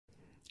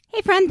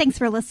Hey friend, thanks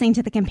for listening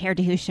to the Compared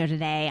to Who show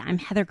today. I'm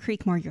Heather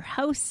Creekmore, your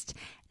host.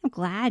 I'm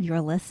glad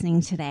you're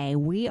listening today.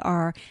 We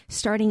are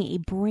starting a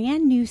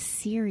brand new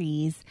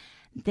series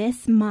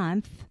this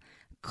month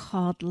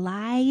called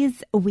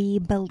Lies We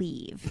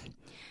Believe.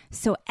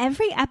 So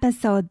every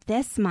episode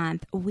this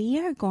month, we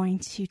are going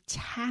to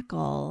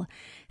tackle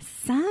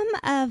some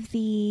of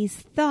these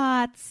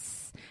thoughts,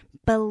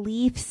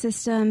 belief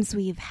systems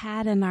we've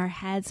had in our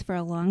heads for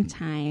a long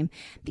time,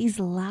 these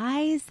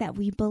lies that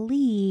we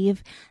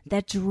believe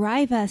that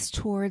drive us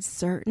towards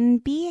certain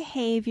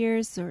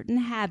behaviors, certain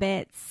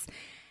habits,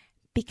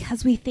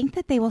 because we think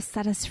that they will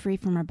set us free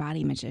from our body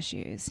image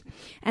issues.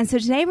 And so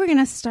today we're going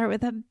to start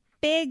with a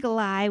big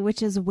lie,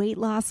 which is weight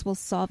loss will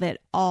solve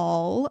it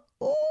all.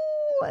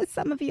 Ooh,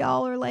 some of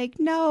y'all are like,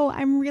 no,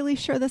 I'm really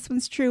sure this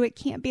one's true. It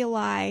can't be a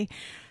lie.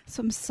 So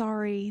I'm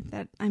sorry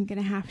that I'm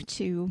going to have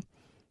to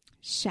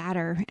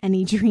shatter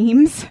any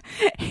dreams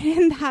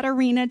in that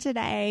arena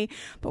today,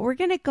 but we're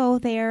going to go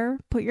there.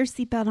 Put your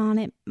seatbelt on.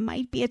 It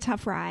might be a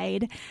tough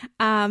ride,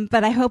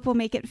 but I hope we'll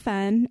make it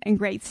fun and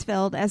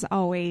grace-filled as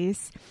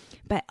always.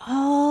 But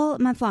all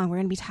month long, we're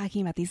going to be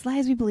talking about these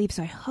lies we believe,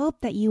 so I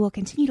hope that you will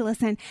continue to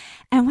listen.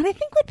 And what I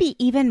think would be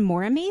even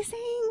more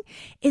amazing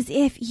is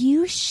if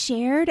you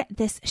shared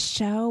this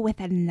show with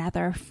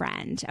another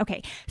friend.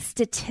 Okay,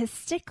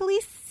 statistically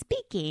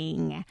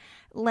speaking,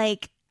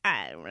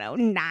 I don't know,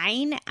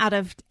 9 out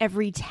of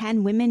every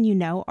 10 women you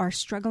know are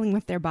struggling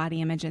with their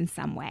body image in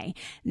some way.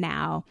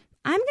 Now,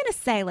 I'm going to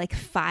say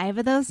 5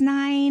 of those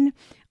 9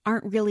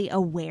 aren't really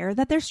aware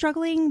that they're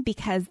struggling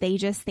because they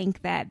just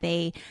think that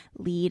they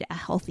lead a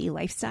healthy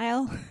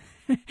lifestyle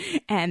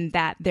and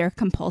that their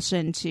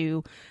compulsion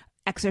to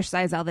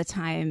exercise all the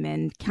time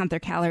and count their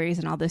calories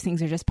and all those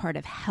things are just part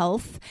of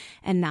health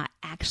and not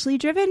actually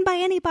driven by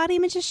any body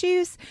image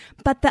issues.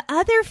 But the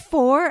other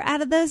 4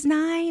 out of those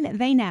 9,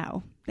 they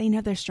know. They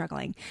know they're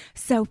struggling.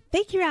 So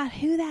figure out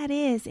who that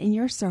is in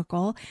your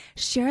circle,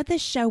 share the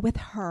show with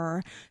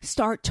her,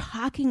 start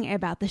talking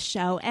about the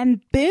show,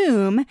 and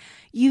boom,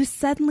 you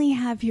suddenly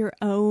have your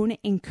own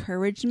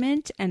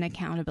encouragement and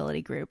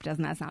accountability group.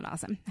 Doesn't that sound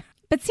awesome?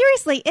 But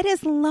seriously, it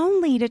is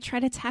lonely to try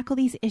to tackle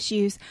these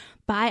issues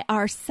by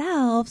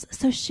ourselves.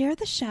 So share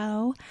the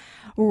show,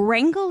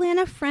 wrangle in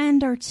a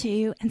friend or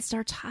two, and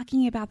start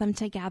talking about them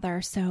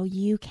together so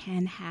you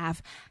can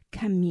have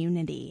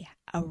community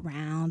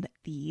around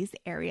these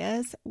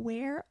areas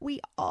where we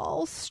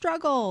all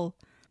struggle.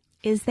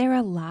 Is there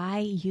a lie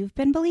you've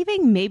been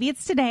believing? Maybe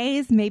it's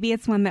today's, maybe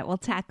it's one that we'll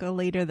tackle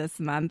later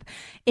this month.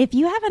 If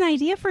you have an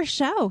idea for a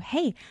show,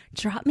 hey,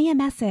 drop me a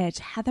message,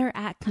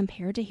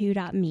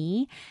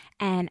 heather@comparedtowho.me,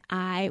 and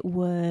I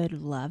would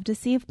love to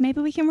see if maybe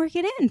we can work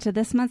it into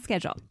this month's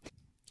schedule.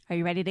 Are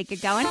you ready to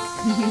get going?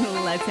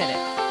 Let's hit it.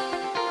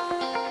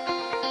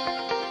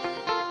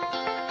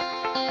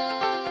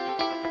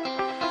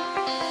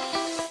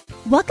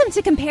 Welcome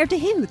to Compared to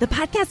Who, the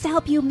podcast to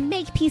help you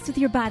make peace with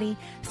your body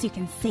so you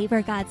can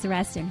savor God's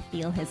rest and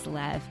feel His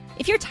love.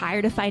 If you're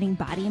tired of fighting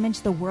body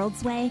image the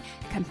world's way,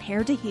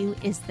 Compared to Who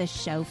is the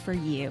show for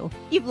you.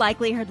 You've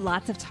likely heard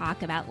lots of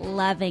talk about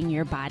loving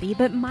your body,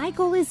 but my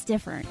goal is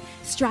different.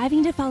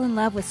 Striving to fall in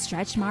love with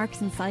stretch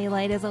marks and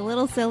cellulite is a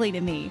little silly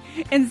to me.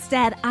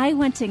 Instead, I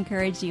want to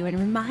encourage you and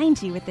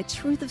remind you with the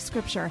truth of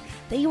Scripture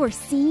that you are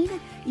seen,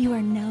 you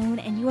are known,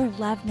 and you are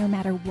loved no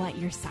matter what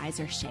your size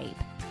or shape.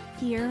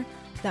 Here,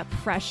 the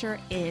pressure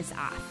is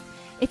off.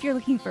 If you're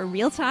looking for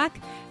real talk,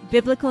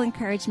 biblical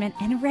encouragement,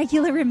 and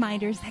regular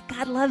reminders that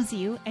God loves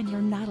you and you're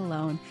not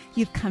alone,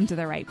 you've come to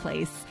the right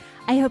place.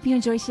 I hope you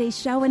enjoy today's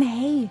show, and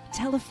hey,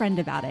 tell a friend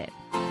about it.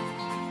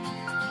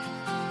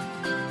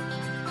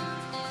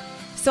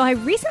 So I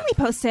recently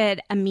posted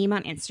a meme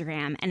on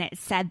Instagram, and it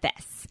said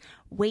this: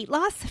 weight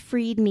loss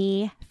freed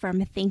me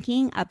from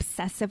thinking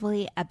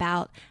obsessively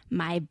about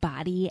my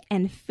body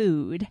and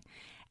food.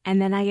 And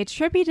then I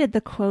attributed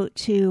the quote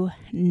to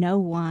no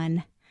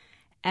one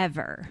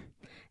ever.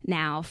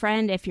 Now,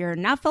 friend, if you're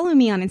not following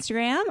me on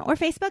Instagram or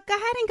Facebook, go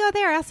ahead and go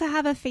there. I also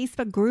have a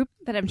Facebook group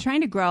that I'm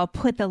trying to grow. I'll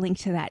put the link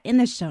to that in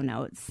the show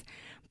notes.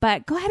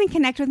 But go ahead and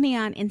connect with me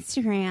on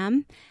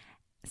Instagram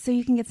so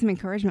you can get some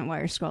encouragement while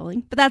you're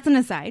scrolling. But that's an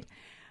aside.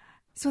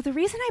 So the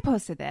reason I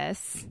posted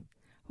this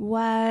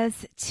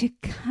was to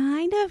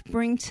kind of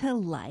bring to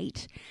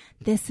light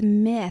this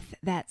myth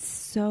that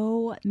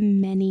so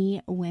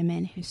many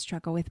women who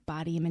struggle with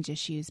body image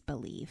issues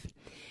believe.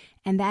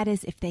 And that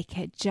is, if they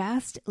could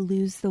just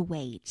lose the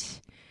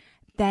weight,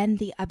 then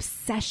the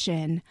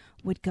obsession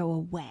would go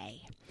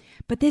away.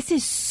 But this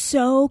is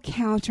so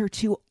counter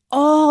to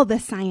all the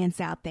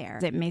science out there.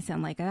 It may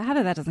sound like, how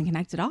that doesn't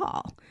connect at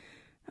all.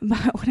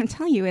 But what I'm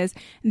telling you is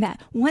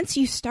that once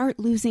you start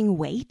losing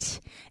weight,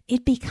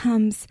 it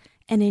becomes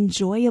an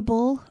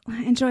enjoyable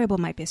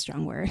might be a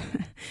strong word,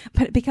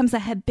 but it becomes a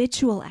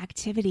habitual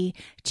activity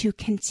to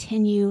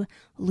continue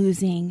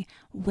losing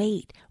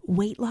weight.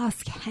 Weight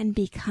loss can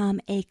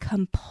become a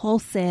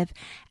compulsive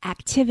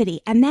activity.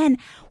 And then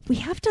we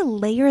have to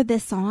layer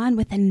this on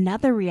with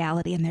another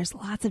reality. And there's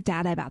lots of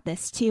data about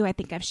this too. I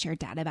think I've shared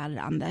data about it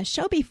on the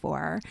show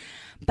before.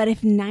 But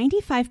if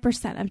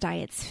 95% of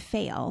diets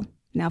fail,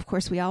 now, of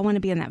course, we all want to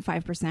be in that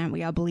 5%.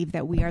 We all believe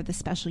that we are the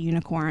special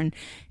unicorn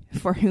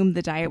for whom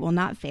the diet will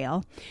not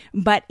fail.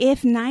 But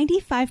if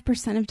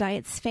 95% of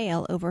diets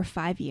fail over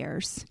 5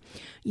 years,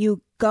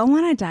 you go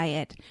on a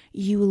diet,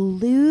 you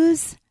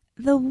lose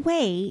the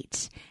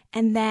weight,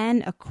 and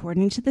then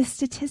according to the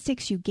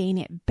statistics, you gain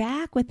it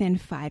back within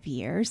 5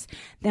 years,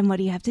 then what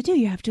do you have to do?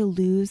 You have to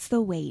lose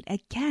the weight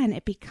again.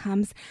 It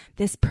becomes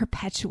this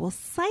perpetual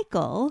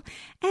cycle.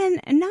 And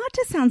not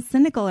to sound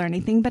cynical or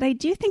anything, but I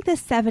do think the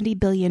 $70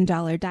 billion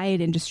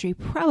diet industry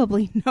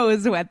probably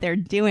knows what they're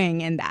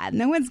doing in that.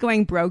 No one's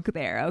going broke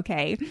there,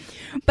 okay?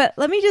 But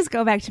let me just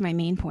go back to my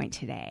main point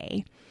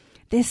today.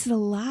 This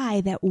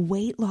lie that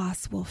weight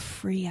loss will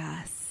free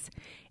us.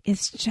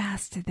 It's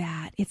just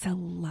that. It's a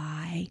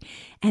lie.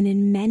 And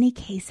in many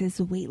cases,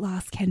 weight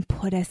loss can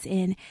put us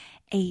in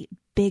a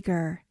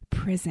bigger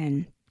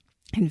prison.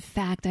 In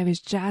fact, I was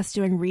just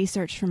doing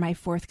research for my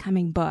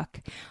forthcoming book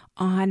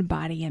on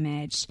body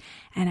image,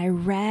 and I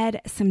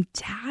read some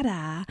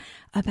data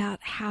about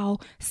how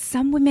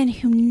some women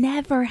who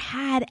never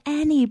had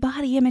any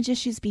body image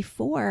issues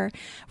before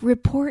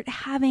report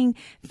having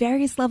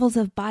various levels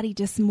of body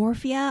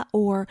dysmorphia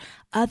or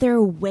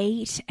other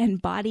weight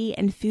and body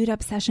and food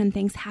obsession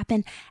things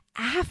happen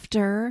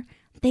after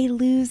they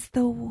lose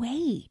the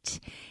weight.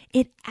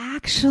 It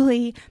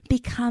actually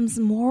becomes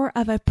more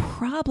of a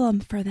problem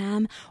for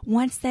them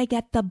once they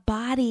get the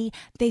body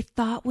they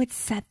thought would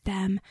set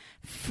them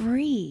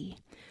free.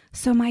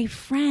 So my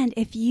friend,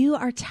 if you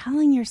are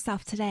telling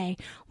yourself today,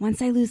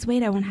 once I lose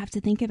weight, I won't have to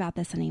think about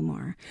this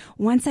anymore.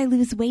 Once I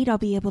lose weight, I'll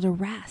be able to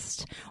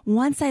rest.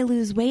 Once I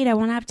lose weight, I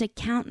won't have to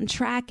count and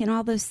track and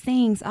all those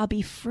things. I'll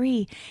be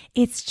free.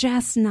 It's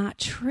just not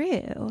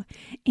true.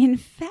 In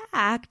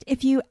fact,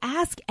 if you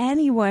ask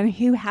anyone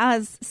who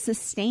has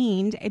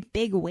sustained a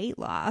big weight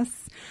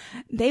loss,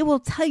 they will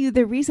tell you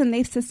the reason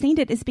they've sustained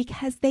it is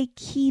because they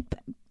keep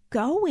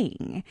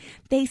going.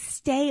 They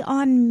stay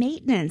on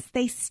maintenance.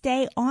 They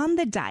stay on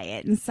the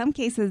diet. In some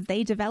cases,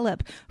 they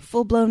develop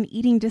full-blown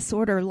eating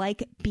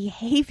disorder-like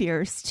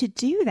behaviors to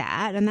do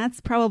that. And that's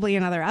probably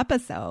another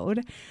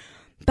episode.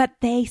 But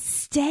they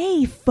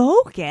stay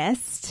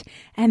focused,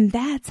 and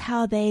that's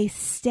how they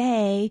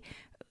stay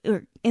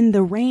in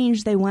the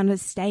range they want to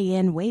stay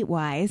in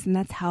weight-wise. And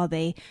that's how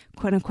they,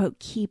 quote-unquote,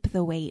 keep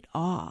the weight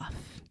off.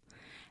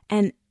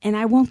 And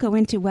I won't go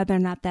into whether or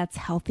not that's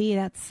healthy.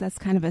 That's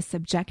kind of a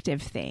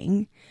subjective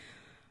thing.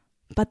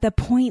 But the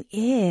point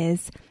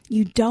is,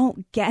 you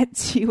don't get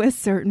to a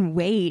certain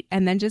weight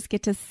and then just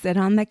get to sit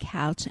on the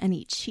couch and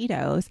eat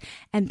Cheetos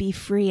and be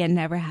free and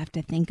never have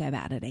to think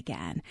about it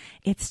again.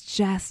 It's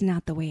just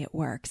not the way it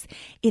works.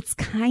 It's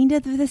kind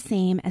of the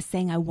same as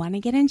saying, I want to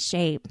get in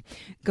shape,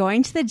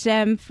 going to the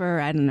gym for,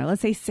 I don't know,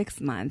 let's say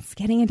 6 months,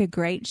 getting into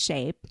great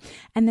shape,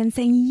 and then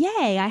saying,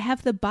 yay, I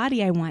have the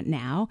body I want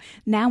now.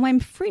 Now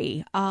I'm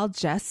free. I'll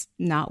just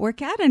not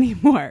work out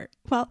anymore.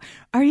 Well,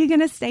 are you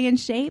going to stay in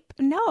shape?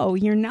 No,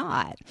 you're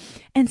not.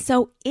 And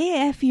so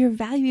if your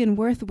value and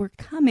worth were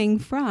coming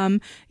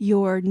from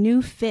your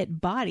new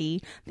fit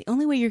body, the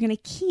only way you're going to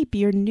keep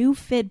your new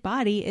fit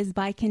body is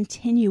by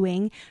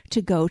continuing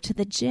to go to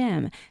the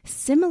gym.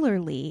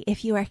 Similarly,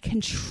 if you are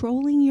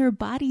controlling your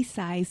body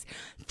size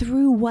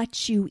through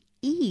what you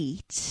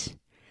eat,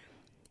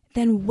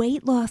 then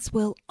weight loss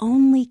will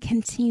only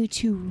continue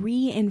to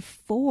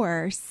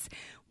reinforce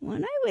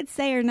what I would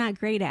say are not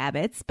great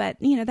habits, but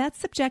that's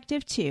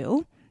subjective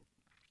too.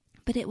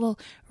 But it will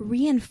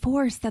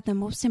reinforce that the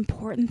most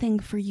important thing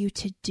for you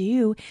to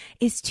do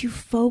is to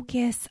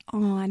focus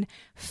on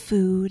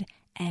food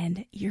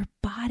and your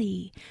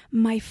body.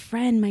 My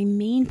friend, my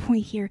main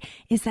point here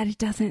is that it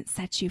doesn't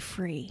set you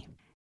free.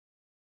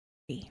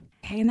 Okay,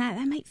 and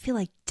that might feel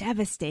like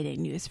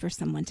devastating news for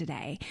someone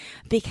today,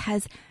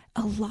 because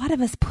a lot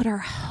of us put our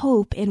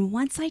hope in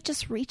once I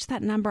just reach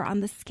that number on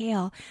the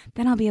scale,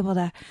 then I'll be able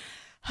to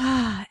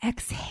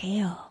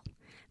exhale.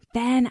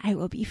 Then I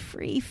will be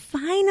free.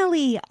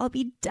 Finally, I'll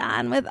be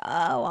done with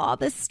all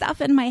this stuff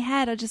in my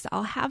head.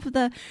 I'll have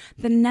the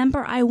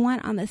number I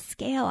want on the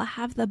scale. I'll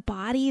have the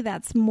body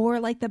that's more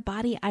like the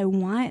body I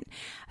want.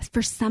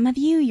 For some of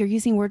you, you're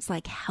using words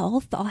like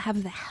health. I'll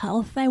have the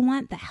health I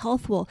want. The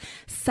health will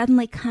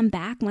suddenly come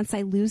back once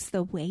I lose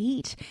the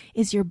weight.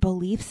 Is your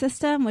belief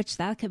system, which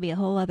that could be a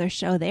whole other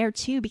show there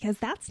too, because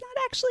that's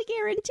not actually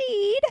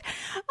guaranteed.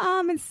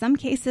 In some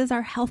cases,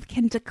 our health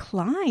can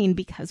decline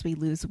because we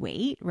lose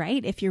weight,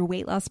 right? If your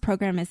weight loss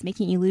program is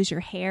making you lose your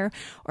hair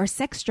or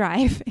sex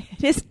drive,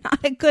 it is not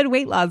a good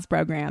weight loss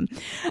program.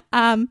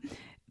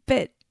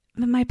 But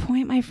my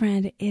point, my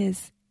friend,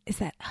 is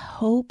that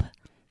hope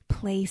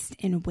placed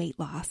in weight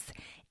loss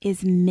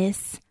is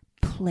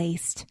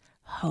misplaced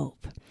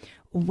hope.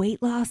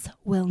 weight loss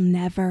will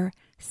never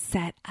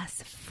set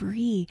us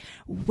free.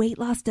 Weight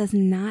loss does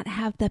not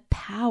have the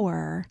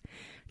power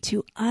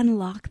to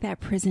unlock that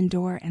prison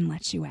door and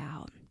let you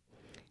out.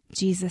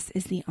 Jesus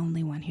is the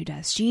only one who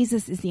does.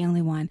 Jesus is the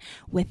only one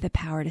with the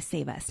power to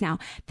save us. Now,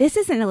 this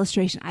is an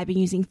illustration I've been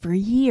using for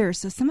years,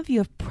 so some of you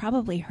have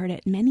probably heard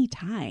it many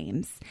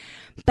times,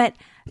 but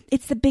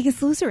it's the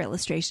Biggest Loser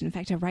illustration. In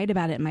fact, I write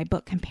about it in my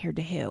book, Compared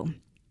to Who.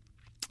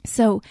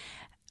 So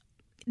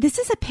this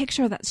is a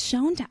picture that's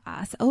shown to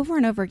us over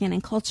and over again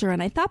in culture.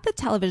 And I thought the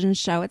television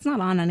show, it's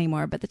not on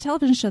anymore, but the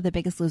television show, The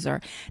Biggest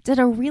Loser, did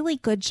a really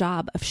good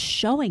job of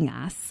showing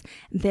us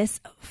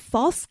this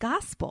false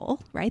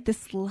gospel, right?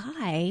 This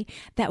lie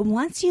that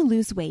once you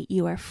lose weight,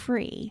 you are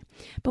free.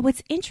 But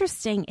what's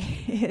interesting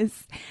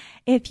is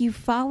if you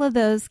follow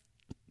those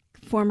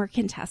former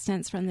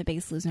contestants from The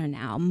Biggest Loser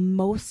now,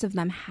 most of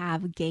them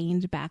have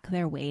gained back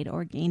their weight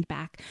or gained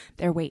back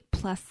their weight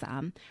plus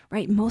some,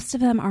 right? Most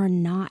of them are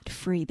not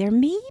free. There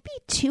may be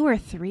 2 or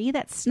 3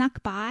 that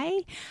snuck by,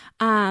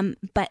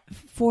 but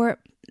for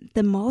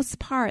the most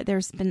part,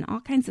 there's been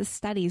all kinds of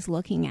studies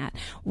looking at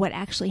what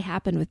actually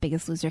happened with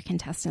Biggest Loser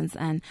contestants,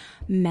 and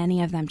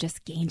many of them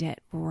just gained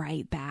it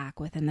right back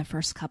within the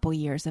first couple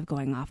years of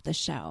going off the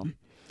show.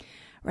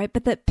 Right?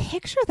 But the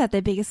picture that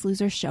the Biggest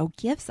Loser show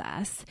gives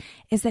us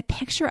is a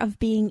picture of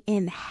being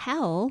in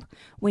hell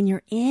when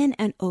you're in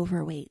an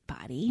overweight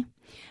body,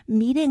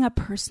 meeting a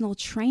personal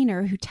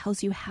trainer who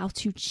tells you how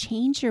to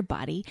change your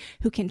body,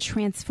 who can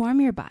transform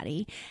your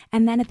body.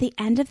 And then at the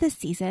end of the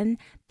season,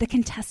 the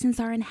contestants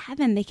are in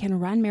heaven. They can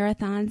run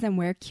marathons and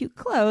wear cute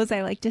clothes.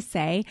 I like to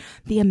say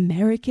the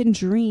American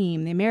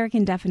dream, the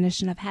American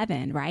definition of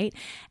heaven, right?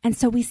 And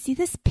so we see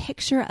this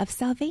picture of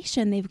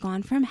salvation. They've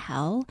gone from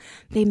hell.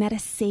 They met a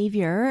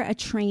savior, a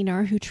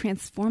trainer who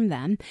transformed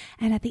them.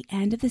 And at the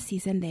end of the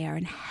season, they are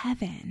in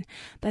heaven.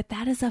 But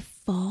that is a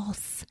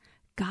false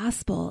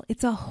gospel.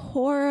 It's a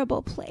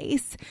horrible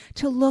place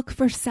to look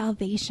for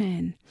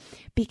salvation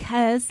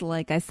because,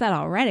 like I said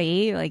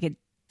already, it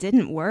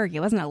didn't work.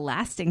 It wasn't a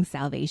lasting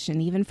salvation,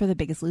 even for the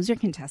Biggest Loser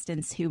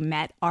contestants who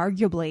met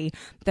arguably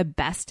the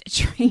best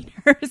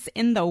trainers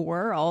in the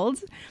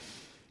world,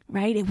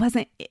 right? It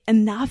wasn't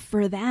enough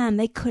for them.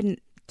 They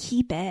couldn't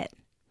keep it.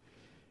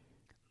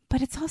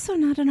 But it's also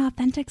not an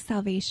authentic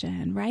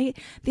salvation, right?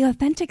 The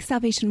authentic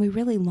salvation we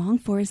really long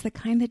for is the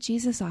kind that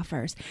Jesus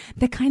offers,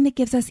 the kind that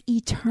gives us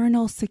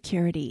eternal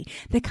security,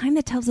 the kind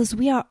that tells us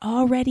we are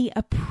already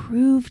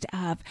approved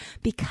of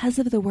because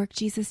of the work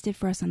Jesus did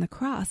for us on the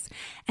cross.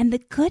 And the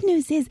good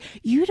news is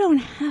you don't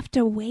have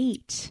to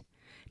wait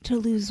to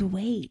lose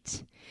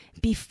weight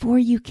before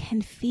you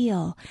can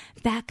feel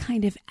that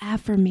kind of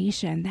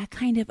affirmation, that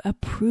kind of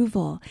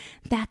approval,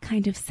 that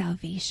kind of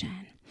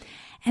salvation.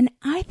 And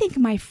I think,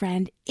 my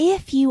friend,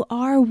 if you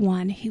are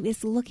one who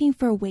is looking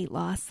for weight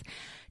loss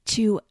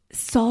to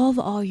solve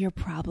all your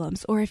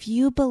problems, or if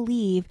you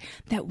believe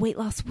that weight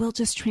loss will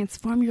just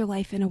transform your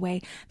life in a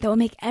way that will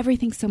make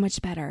everything so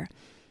much better,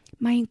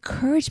 my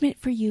encouragement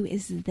for you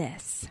is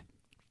this.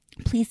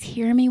 Please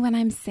hear me when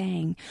I'm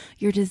saying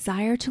your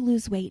desire to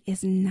lose weight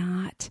is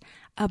not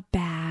a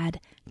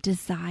bad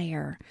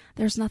desire.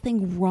 There's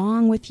nothing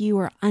wrong with you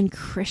or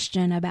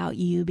unchristian about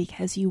you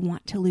because you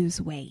want to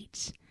lose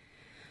weight.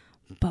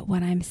 But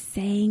what I'm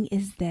saying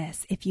is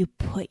this: if you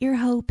put your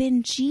hope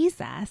in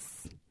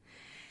Jesus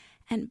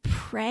and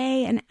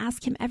pray and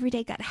ask him every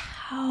day, God,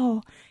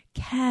 how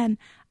can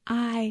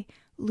I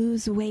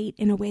lose weight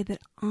in a way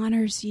that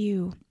honors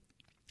you?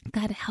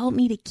 God, help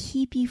me to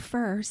keep you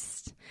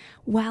first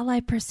while I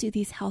pursue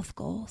these health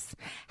goals.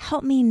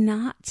 Help me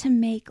not to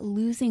make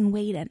losing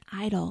weight an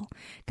idol.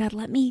 God,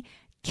 let me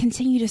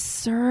continue to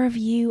serve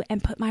you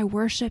and put my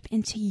worship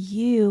into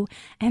you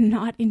and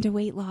not into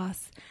weight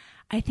loss.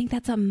 I think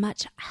that's a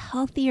much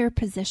healthier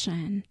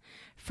position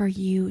for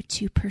you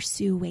to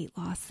pursue weight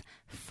loss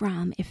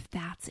from, if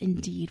that's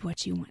indeed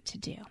what you want to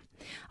do.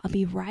 I'll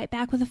be right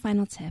back with a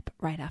final tip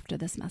right after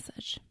this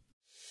message.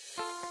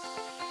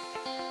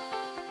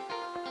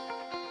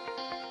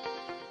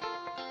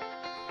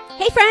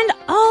 Hey friend,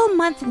 all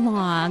month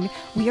long,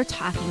 we are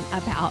talking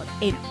about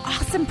an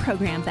awesome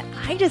program that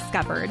I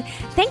discovered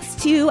thanks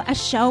to a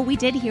show we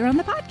did here on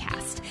the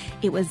podcast.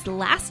 It was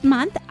last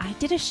month. I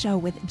did a show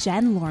with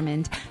Jen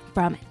Lormond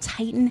from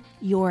Tighten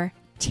Your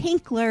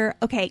Tinkler.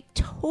 Okay,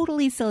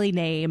 totally silly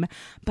name.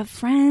 But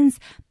friends,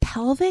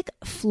 pelvic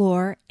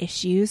floor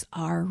issues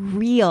are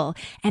real.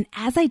 And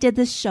as I did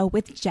this show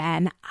with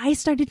Jen, I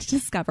started to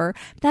discover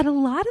that a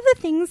lot of the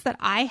things that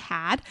I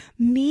had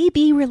may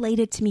be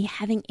related to me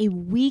having a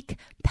weak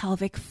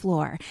pelvic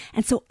floor.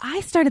 And so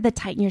I started the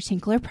Tighten Your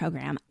Tinkler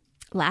program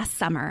last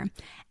summer,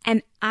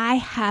 and I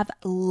have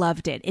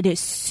loved it. It is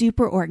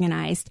super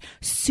organized,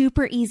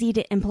 super easy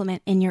to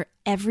implement in your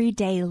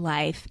everyday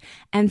life.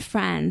 And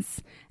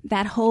friends,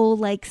 that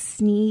whole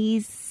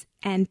sneeze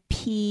and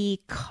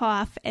pee,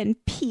 cough and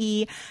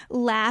pee,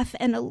 laugh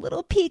and a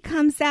little pee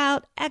comes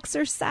out,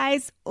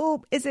 exercise,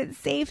 oh, is it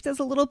safe? Does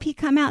a little pee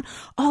come out?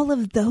 All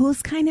of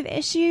those kind of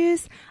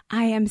issues,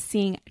 I am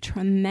seeing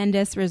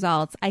tremendous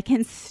results. I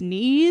can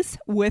sneeze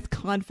with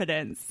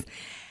confidence.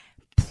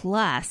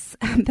 Plus,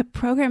 the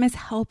program is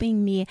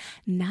helping me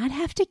not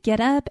have to get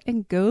up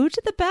and go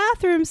to the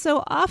bathroom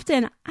so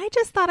often. I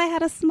just thought I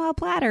had a small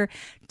bladder.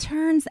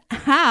 Turns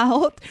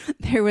out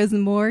there was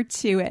more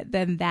to it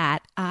than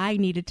that. I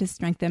needed to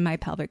strengthen my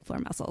pelvic floor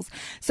muscles.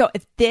 So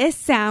if this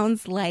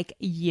sounds like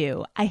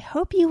you, I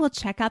hope you will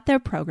check out their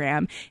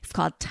program. It's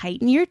called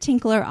Tighten Your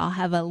Tinkler. I'll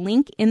have a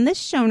link in the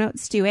show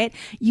notes to it.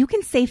 You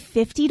can save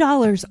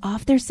 $50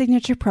 off their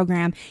signature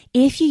program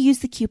if you use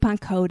the coupon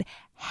code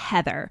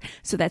Heather.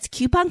 So that's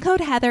coupon code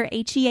Heather,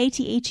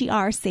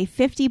 HEATHER, save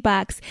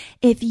 $50.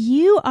 If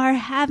you are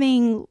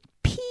having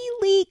pee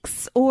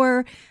leaks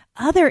or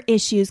other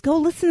issues, go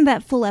listen to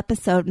that full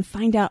episode and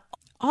find out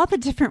all the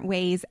different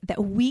ways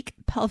that weak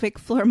pelvic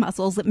floor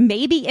muscles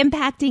may be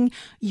impacting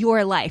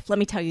your life. Let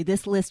me tell you,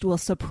 this list will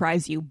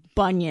surprise you.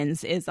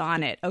 Bunions is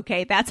on it,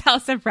 okay? That's how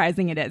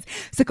surprising it is.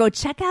 So go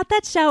check out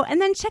that show and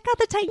then check out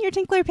the Tighten Your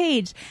Tinkler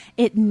page.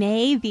 It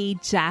may be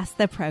just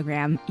the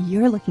program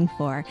you're looking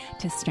for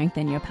to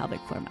strengthen your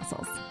pelvic floor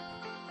muscles.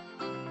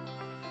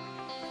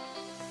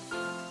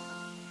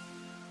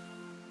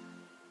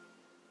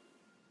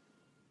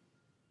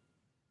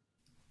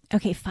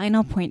 Okay,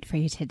 final point for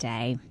you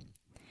today.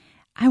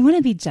 I want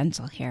to be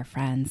gentle here,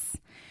 friends,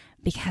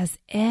 because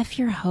if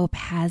your hope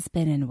has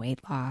been in weight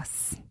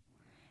loss,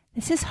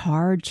 this is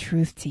hard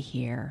truth to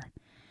hear.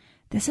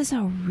 This is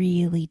a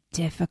really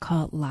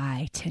difficult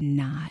lie to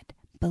not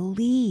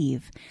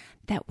believe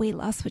that weight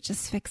loss would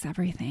just fix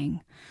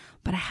everything.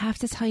 But I have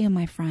to tell you,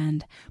 my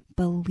friend,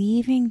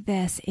 believing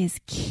this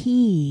is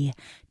key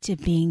to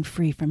being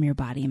free from your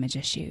body image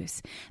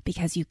issues,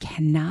 because you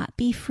cannot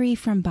be free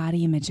from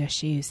body image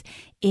issues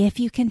if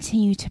you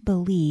continue to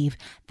believe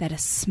that a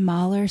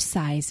smaller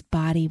size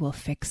body will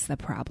fix the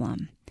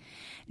problem.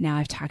 Now,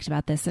 I've talked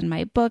about this in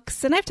my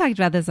books, and I've talked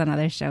about this on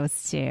other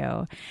shows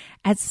too.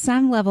 At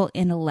some level,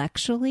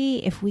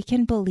 intellectually, if we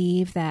can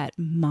believe that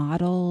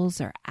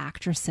models or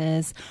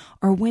actresses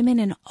or women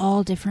in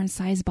all different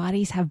size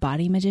bodies have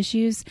body image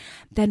issues,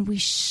 then we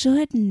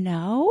should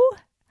know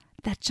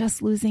that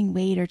just losing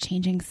weight or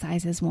changing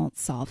sizes won't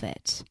solve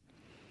it.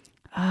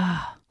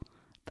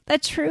 But the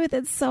truth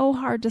is so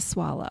hard to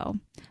swallow.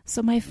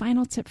 So my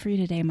final tip for you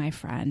today, my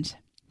friend,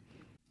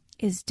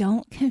 is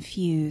don't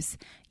confuse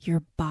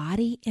your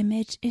body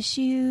image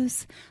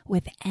issues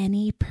with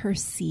any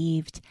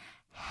perceived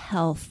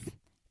health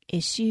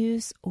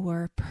issues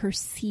or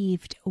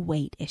perceived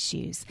weight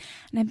issues.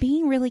 And I'm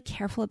being really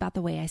careful about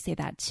the way I say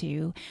that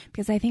too,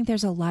 because I think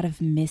there's a lot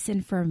of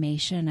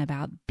misinformation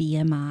about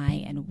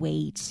BMI and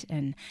weight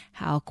and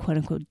how quote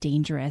unquote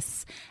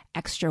dangerous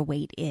extra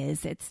weight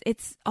is.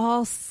 It's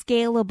all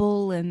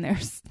scalable, and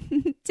there's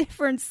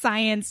different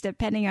science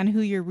depending on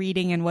who you're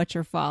reading and what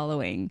you're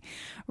following,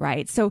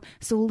 right? So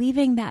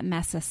leaving that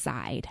mess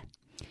aside,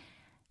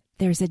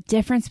 there's a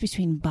difference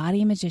between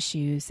body image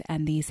issues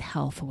and these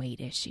health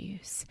weight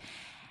issues.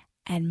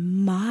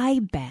 And my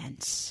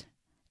bent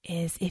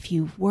is if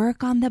you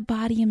work on the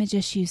body image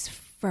issues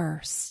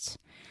first,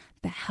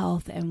 the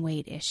health and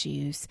weight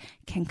issues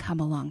can come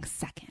along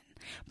second.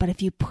 But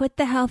if you put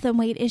the health and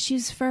weight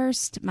issues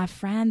first, my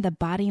friend, the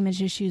body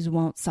image issues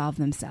won't solve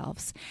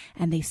themselves.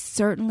 And they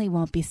certainly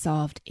won't be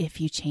solved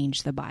if you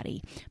change the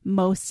body.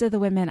 Most of the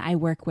women I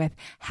work with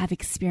have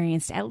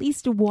experienced at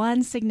least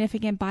one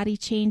significant body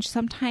change.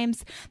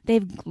 Sometimes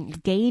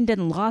they've gained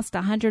and lost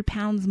 100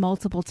 pounds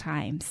multiple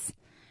times.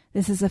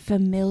 This is a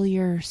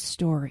familiar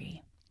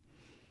story.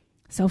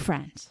 So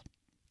friend,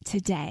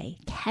 today,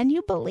 can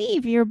you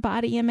believe your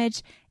body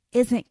image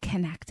isn't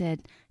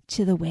connected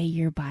to the way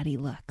your body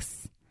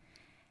looks?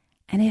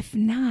 And if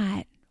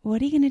not,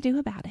 what are you going to do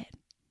about it?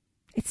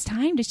 It's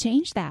time to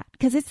change that,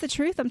 because it's the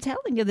truth. I'm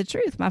telling you the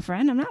truth, my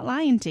friend. I'm not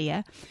lying to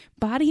you.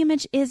 Body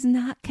image is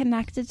not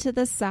connected to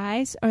the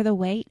size or the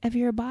weight of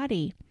your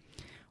body.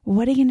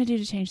 What are you going to do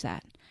to change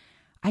that?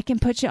 I can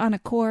put you on a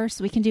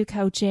course. We can do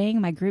coaching.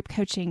 My group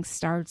coaching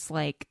starts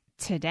like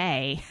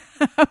today,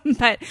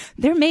 but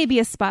there may be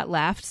a spot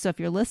left. So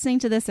if you're listening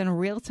to this in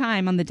real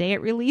time on the day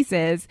it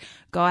releases,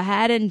 go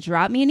ahead and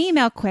drop me an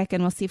email quick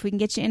and we'll see if we can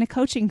get you in a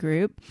coaching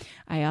group.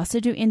 I also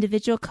do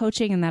individual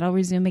coaching, and that'll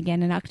resume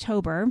again in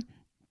October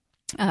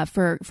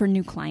for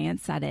new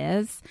clients, that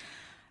is.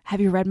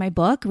 Have you read my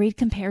book? Read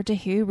Compared to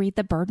Who, read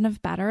The Burden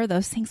of Better.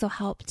 Those things will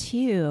help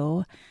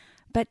too.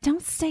 But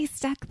don't stay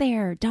stuck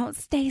there. Don't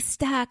stay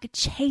stuck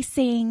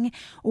chasing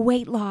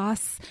weight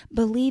loss,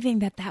 believing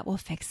that that will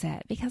fix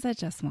it, because it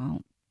just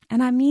won't.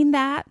 And I mean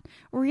that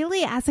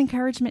really as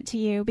encouragement to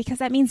you, because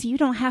that means you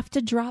don't have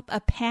to drop a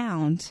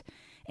pound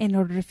in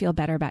order to feel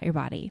better about your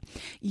body.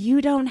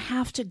 You don't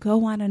have to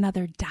go on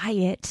another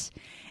diet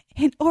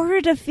in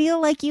order to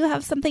feel like you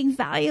have something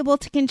valuable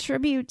to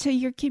contribute to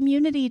your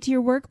community, to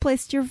your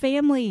workplace, to your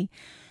family.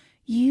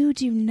 You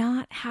do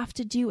not have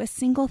to do a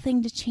single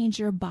thing to change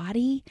your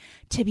body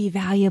to be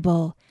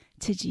valuable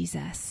to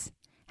Jesus.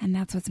 And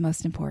that's what's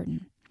most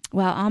important.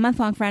 Well, all month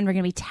long, friend, we're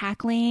going to be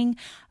tackling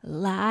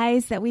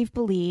lies that we've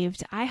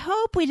believed. I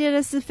hope we did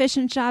a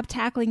sufficient job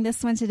tackling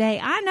this one today.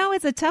 I know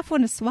it's a tough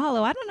one to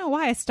swallow. I don't know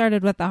why I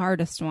started with the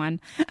hardest one,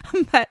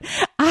 but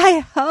I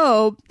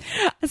hope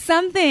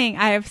something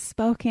I have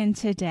spoken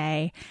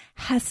today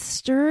has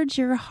stirred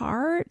your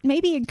heart,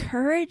 maybe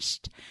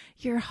encouraged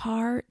your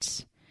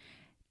heart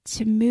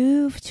to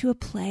move to a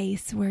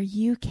place where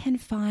you can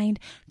find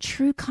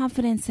true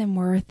confidence and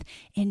worth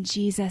in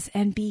Jesus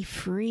and be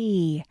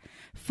free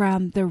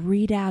from the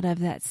readout of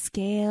that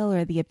scale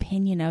or the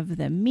opinion of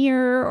the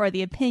mirror or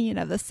the opinion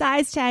of the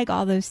size tag,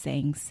 all those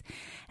things,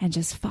 and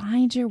just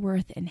find your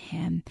worth in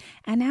Him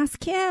and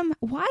ask Him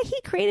why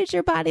He created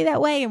your body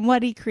that way and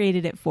what He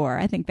created it for.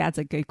 I think that's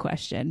a good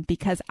question,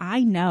 because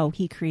I know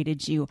He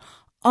created you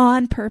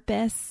on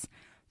purpose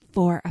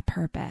for a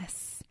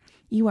purpose.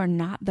 You are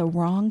not the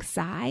wrong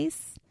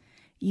size.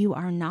 You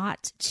are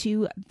not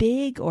too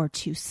big or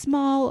too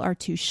small or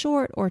too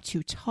short or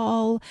too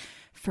tall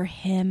for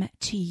Him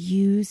to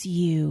use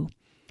you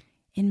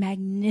in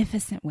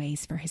magnificent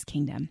ways for His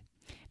kingdom.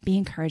 Be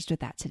encouraged with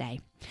that today.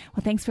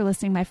 Well, thanks for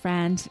listening, my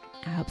friend.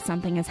 I hope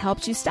something has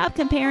helped you stop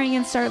comparing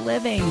and start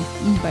living.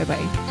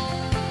 Bye-bye.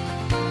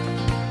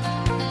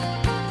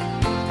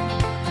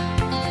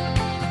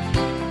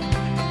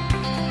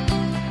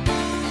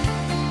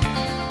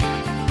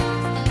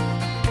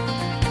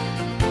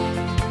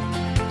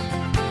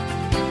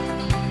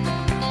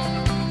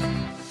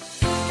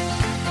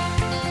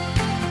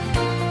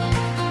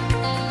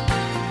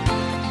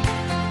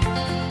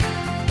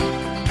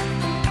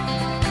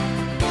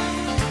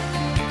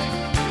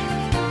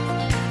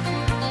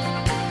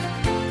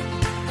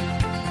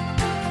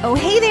 Oh,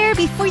 hey there,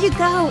 before you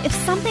go, if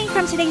something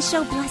from today's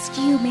show blessed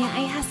you, may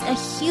I ask a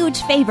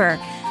huge favor?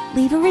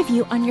 Leave a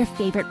review on your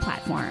favorite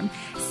platform.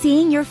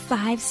 Seeing your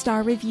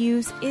 5-star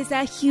reviews is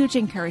a huge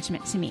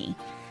encouragement to me.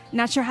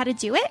 Not sure how to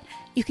do it?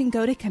 You can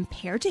go to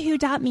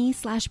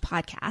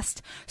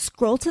comparetowho.me/podcast,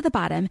 scroll to the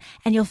bottom,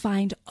 and you'll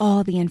find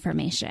all the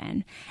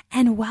information.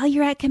 And while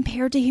you're at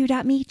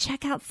comparetowho.me,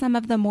 check out some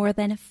of the more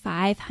than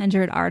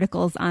 500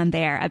 articles on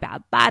there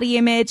about body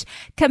image,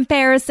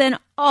 comparison,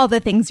 all the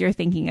things you're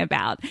thinking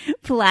about.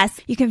 Plus,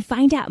 you can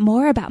find out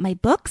more about my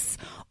books,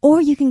 or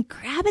you can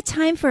grab a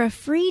time for a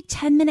free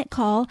 10-minute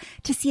call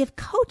to see if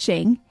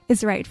coaching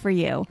is right for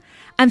you.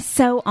 I'm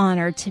so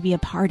honored to be a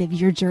part of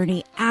your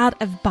journey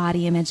out of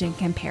body image and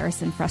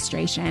comparison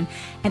frustration,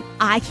 and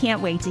I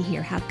can't wait to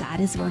hear how God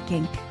is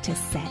working to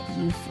set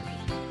you free.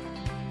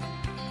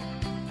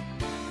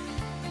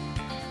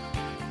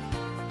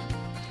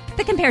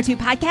 The Compare To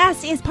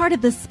podcast is part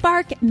of the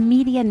Spark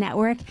Media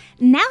Network,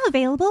 now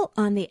available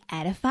on the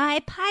Edify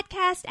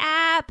podcast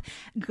app.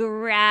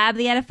 Grab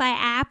the Edify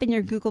app in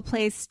your Google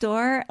Play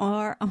Store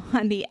or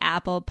on the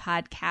Apple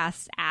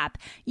Podcast app.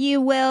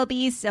 You will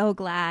be so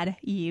glad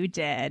you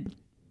did.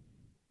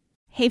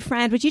 Hey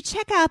friend, would you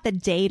check out the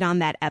date on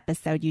that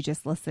episode you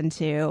just listened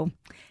to?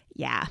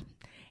 Yeah,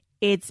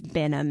 it's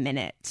been a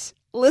minute.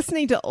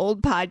 Listening to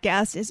old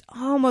podcasts is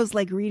almost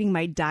like reading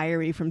my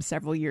diary from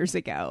several years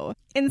ago.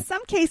 In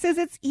some cases,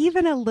 it's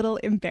even a little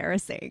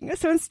embarrassing.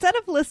 So instead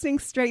of listening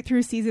straight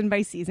through season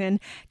by season,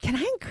 can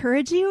I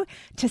encourage you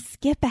to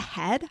skip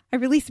ahead? I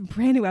release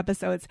brand new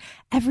episodes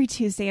every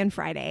Tuesday and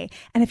Friday.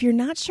 And if you're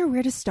not sure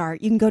where to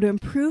start, you can go to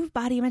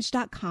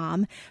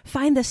improvebodyimage.com,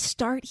 find the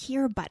Start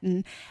Here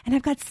button, and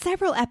I've got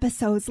several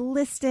episodes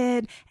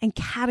listed and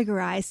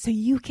categorized so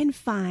you can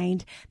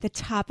find the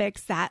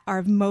topics that are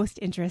of most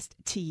interest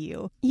to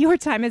you. Your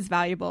time is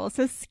valuable,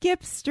 so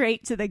skip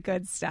straight to the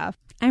good stuff.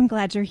 I'm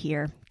glad you're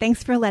here.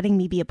 Thanks for letting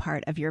me be a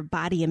part of your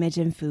body image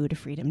and food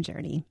freedom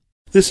journey.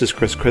 This is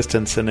Chris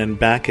Christensen, and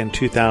back in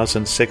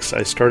 2006,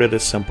 I started a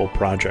simple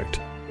project.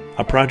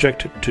 A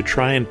project to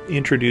try and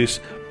introduce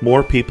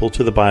more people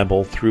to the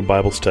Bible through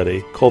Bible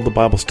study called the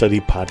Bible Study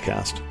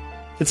Podcast.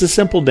 It's a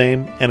simple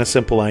name and a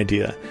simple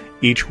idea.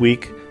 Each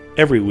week,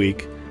 every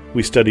week,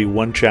 we study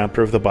one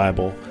chapter of the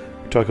Bible,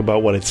 talk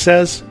about what it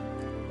says,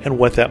 and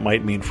what that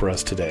might mean for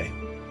us today.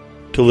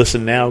 To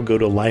listen now, go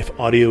to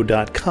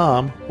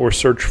lifeaudio.com or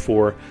search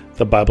for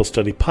the Bible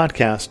Study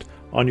Podcast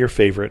on your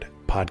favorite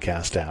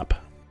podcast app.